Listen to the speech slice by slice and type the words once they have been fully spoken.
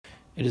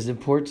It is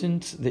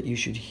important that you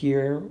should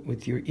hear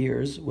with your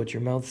ears what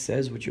your mouth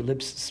says, what your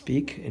lips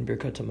speak in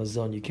Birkat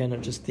HaMazon. You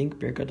cannot just think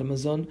Birkat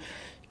HaMazon.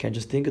 You can't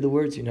just think of the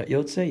words. You're not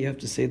Yotze. You have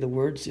to say the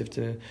words. You have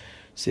to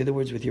say the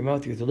words with your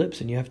mouth, with your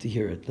lips, and you have to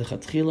hear it.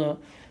 Lechatchila,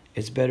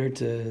 it's better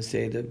to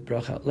say the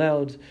bracha out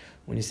loud.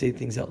 When you say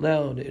things out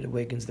loud, it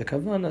awakens the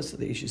kavanah, so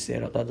that you should say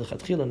it out loud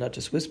lechatchila, not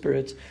just whisper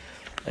it.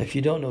 If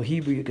you don't know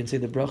Hebrew, you can say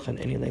the bracha in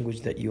any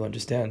language that you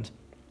understand.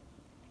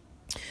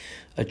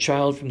 A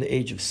child from the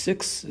age of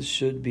 6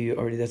 should be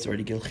that's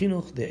already Gil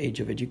Chinuch, the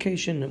age of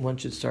education, and one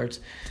should start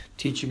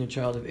teaching a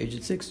child of age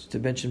of 6 to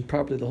mention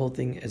properly the whole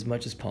thing as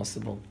much as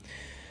possible.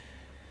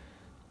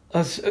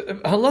 A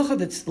halacha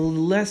that's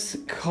less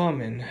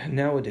common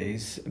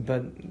nowadays,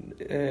 but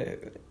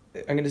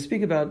I'm going to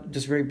speak about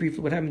just very briefly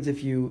what happens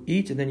if you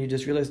eat and then you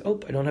just realize,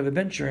 I don't have a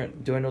bencher.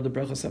 Do I know the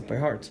brachas off by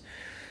heart?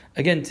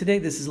 Again, today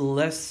this is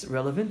less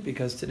relevant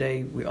because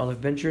today we all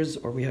have benchers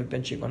or we have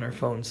benching on our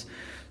phones.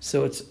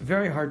 So it's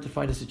very hard to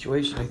find a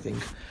situation, I think,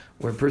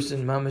 where a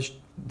person, mamash,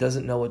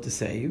 doesn't know what to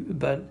say.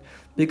 But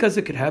because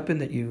it could happen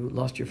that you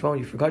lost your phone,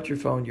 you forgot your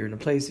phone, you're in a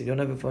place, you don't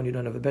have a phone, you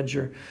don't have a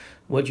bencher,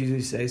 what do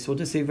you say? So we'll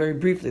just say very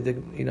briefly,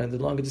 the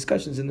longer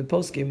discussions in the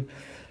post-game.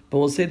 But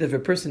we'll say that if a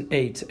person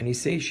ate and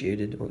he's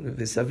satiated,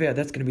 that's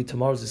going to be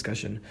tomorrow's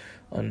discussion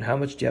on how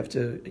much do you have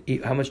to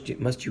eat,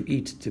 must you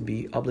eat to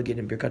be obligated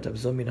in Birkat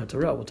HaMazon min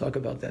HaTorah. We'll talk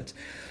about that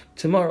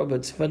tomorrow.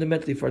 But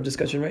fundamentally, for our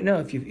discussion right now,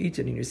 if you've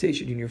eaten and you're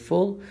satiated and you're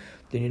full,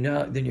 then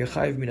you're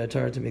chayiv min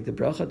HaTorah to make the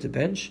bracha to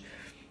bench,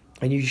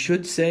 and you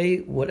should say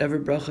whatever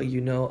bracha you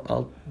know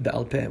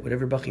al peh,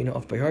 whatever bracha you know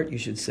off by heart, you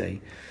should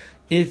say.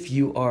 If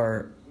you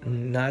are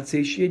not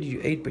satiated, you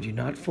ate but you're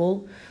not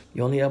full,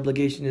 the only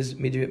obligation is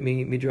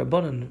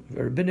midrabanan,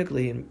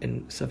 rabbinically,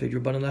 in Safed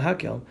Rabbanan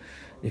Lahakel.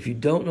 If you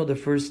don't know the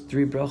first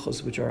 3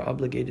 brachos which are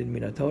obligated in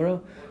Min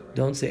Torah,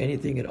 don't say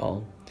anything at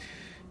all.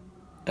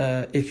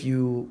 If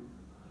you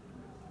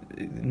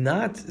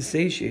not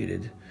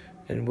satiated,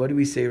 and what do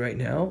we say right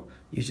now?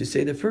 You should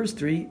say the first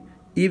 3,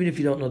 even if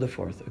you don't know the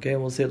 4th. Okay,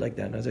 and we'll say it like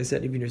that. And as I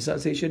said, even if you're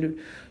not satiated,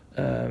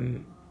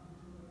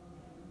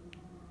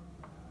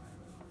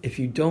 if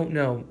you don't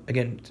know,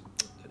 again,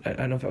 I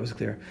don't know if I was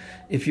clear.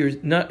 If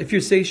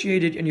you're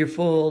satiated and you're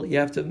full, you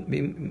have to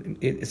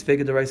it's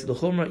fake the rice of the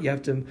chumrah. You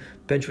have to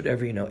bench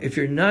whatever you know. If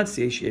you're not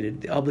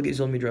satiated, the obligation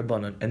is only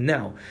midrabanan. And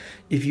now,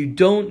 if you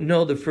don't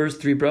know the first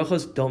 3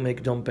 brachos,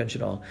 don't bench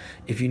at all.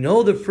 If you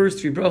know the first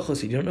 3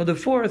 brachos, you don't know the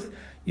 4th,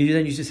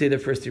 then you should say the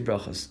first 3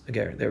 brachos.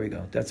 Again, there we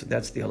go. That's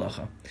the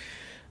halacha.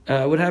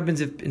 What happens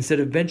if instead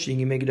of benching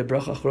you make it a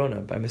bracha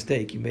achrona by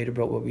mistake? You made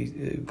what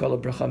we call a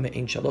bracha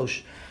me'ein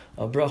shalosh,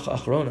 a bracha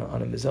achrona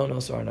on a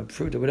mizonos or on a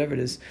fruit or whatever it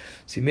is.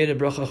 So you made a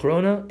bracha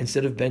achrona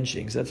instead of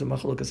benching. So that's a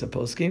machlokas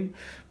poskim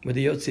with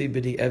the yotzi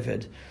b'di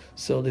eved.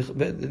 So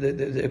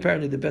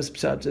apparently the best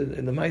pshat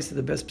in the Maisa,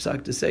 the best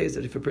psak to say is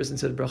that if a person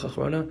said bracha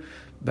achrona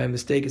by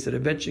mistake instead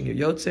of benching, you're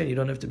yotze and you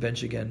don't have to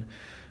bench again.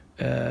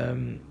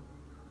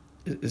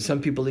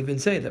 Some people even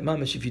say that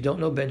mamash, if you don't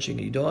know benching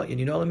and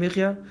you know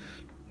alamichya,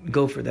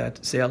 go for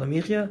that. Say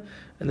alamichya,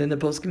 and then the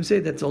poskim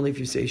say that's only if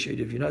you're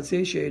satiated. If you're not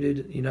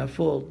satiated, you're not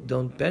full,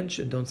 don't bench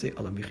and don't say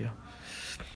alamichya.